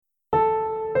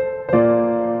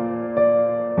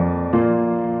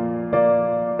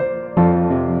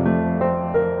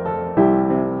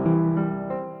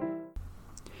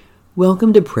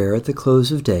Welcome to prayer at the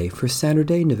close of day for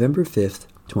Saturday, November 5th,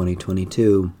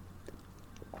 2022.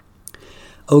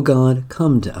 O God,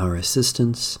 come to our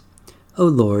assistance. O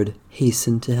Lord,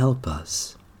 hasten to help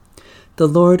us. The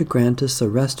Lord grant us a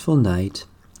restful night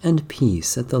and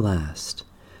peace at the last.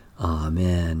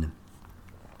 Amen.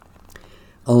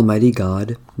 Almighty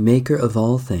God, maker of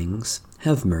all things,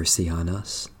 have mercy on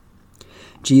us.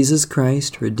 Jesus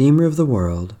Christ, Redeemer of the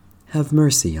world, have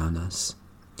mercy on us.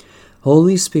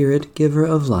 Holy Spirit, giver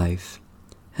of life,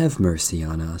 have mercy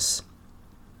on us.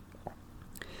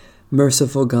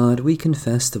 Merciful God, we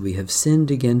confess that we have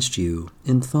sinned against you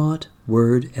in thought,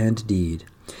 word, and deed,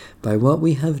 by what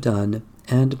we have done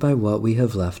and by what we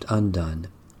have left undone.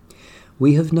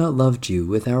 We have not loved you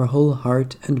with our whole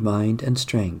heart and mind and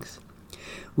strength.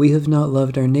 We have not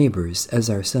loved our neighbors as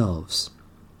ourselves.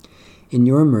 In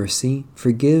your mercy,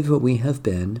 forgive what we have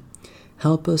been,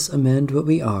 help us amend what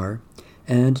we are,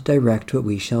 and direct what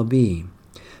we shall be,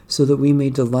 so that we may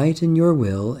delight in your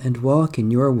will and walk in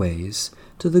your ways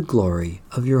to the glory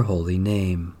of your holy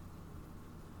name.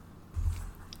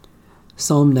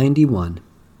 Psalm 91.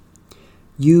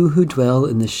 You who dwell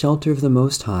in the shelter of the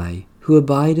Most High, who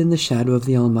abide in the shadow of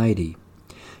the Almighty,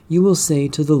 you will say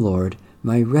to the Lord,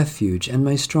 my refuge and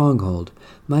my stronghold,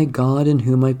 my God in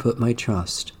whom I put my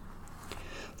trust.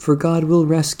 For God will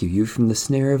rescue you from the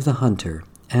snare of the hunter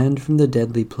and from the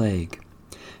deadly plague.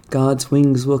 God's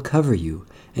wings will cover you,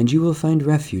 and you will find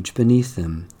refuge beneath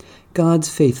them. God's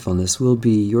faithfulness will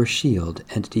be your shield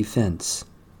and defense.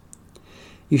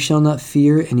 You shall not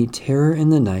fear any terror in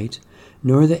the night,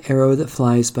 nor the arrow that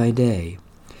flies by day,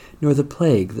 nor the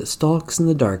plague that stalks in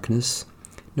the darkness,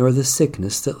 nor the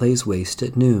sickness that lays waste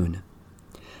at noon.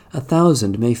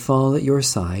 1,000 may fall at your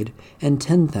side, and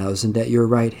 10,000 at your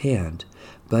right hand,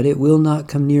 but it will not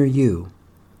come near you.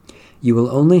 You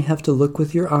will only have to look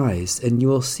with your eyes, and you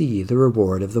will see the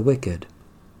reward of the wicked.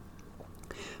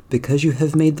 Because you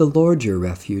have made the Lord your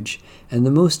refuge, and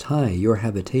the Most High your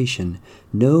habitation,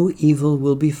 no evil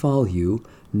will befall you,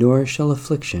 nor shall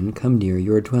affliction come near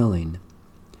your dwelling.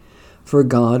 For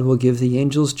God will give the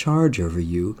angels charge over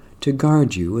you, to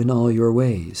guard you in all your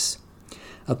ways.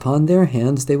 Upon their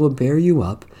hands they will bear you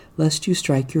up, lest you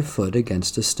strike your foot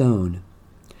against a stone.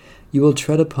 You will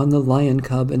tread upon the lion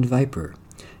cub and viper.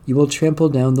 You will trample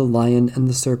down the lion and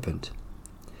the serpent.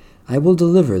 I will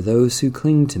deliver those who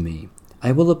cling to me.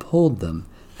 I will uphold them,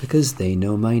 because they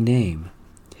know my name.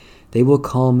 They will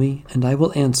call me, and I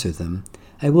will answer them.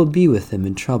 I will be with them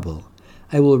in trouble.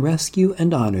 I will rescue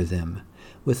and honor them.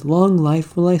 With long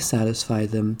life will I satisfy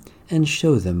them, and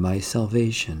show them my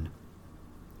salvation.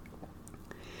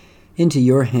 Into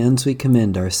your hands we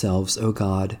commend ourselves, O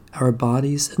God, our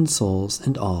bodies and souls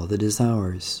and all that is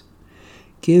ours.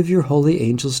 Give your holy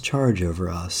angels charge over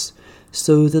us,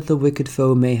 so that the wicked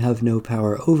foe may have no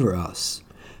power over us,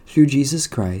 through Jesus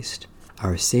Christ,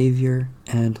 our Savior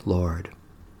and Lord.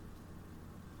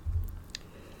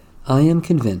 I am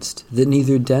convinced that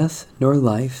neither death nor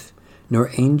life,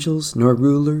 nor angels nor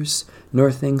rulers,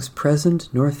 nor things present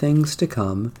nor things to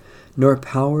come, nor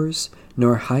powers,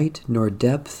 nor height nor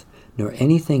depth, nor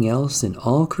anything else in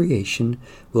all creation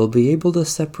will be able to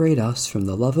separate us from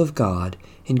the love of God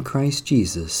in Christ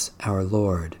Jesus our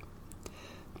Lord.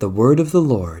 The word of the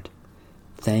Lord.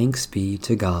 Thanks be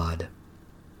to God.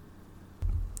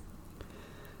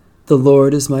 The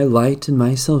Lord is my light and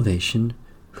my salvation.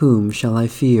 Whom shall I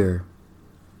fear?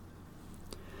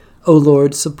 O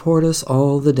Lord, support us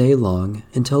all the day long,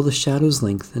 until the shadows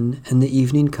lengthen, and the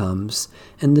evening comes,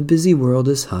 and the busy world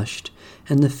is hushed,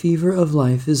 and the fever of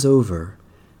life is over,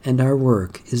 and our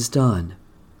work is done.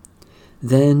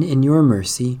 Then, in your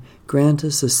mercy, grant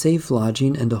us a safe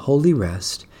lodging and a holy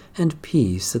rest, and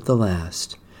peace at the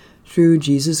last. Through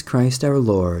Jesus Christ our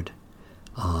Lord.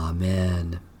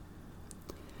 Amen.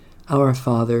 Our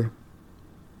Father,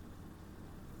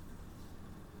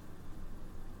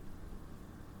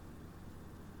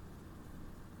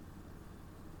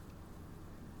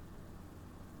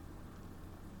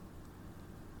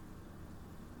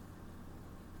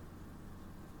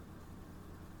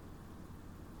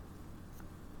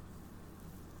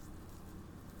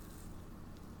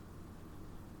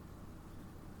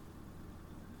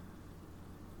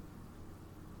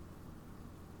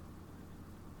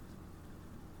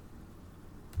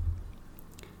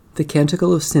 the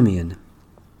Canticle of Simeon.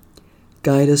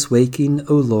 Guide us waking,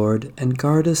 O Lord, and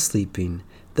guard us sleeping,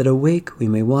 that awake we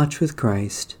may watch with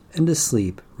Christ, and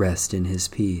asleep rest in his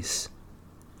peace.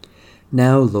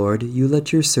 Now, Lord, you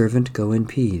let your servant go in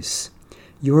peace.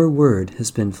 Your word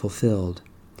has been fulfilled.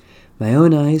 My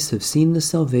own eyes have seen the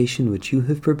salvation which you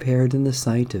have prepared in the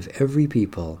sight of every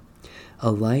people,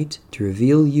 a light to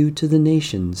reveal you to the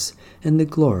nations and the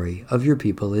glory of your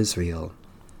people Israel.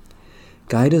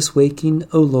 Guide us waking,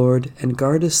 O Lord, and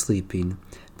guard us sleeping,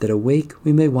 that awake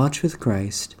we may watch with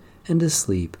Christ, and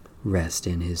asleep rest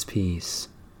in his peace.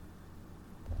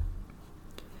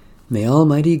 May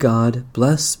Almighty God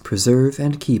bless, preserve,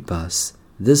 and keep us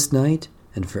this night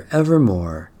and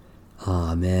forevermore.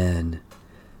 Amen.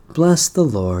 Bless the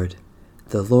Lord.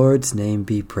 The Lord's name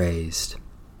be praised.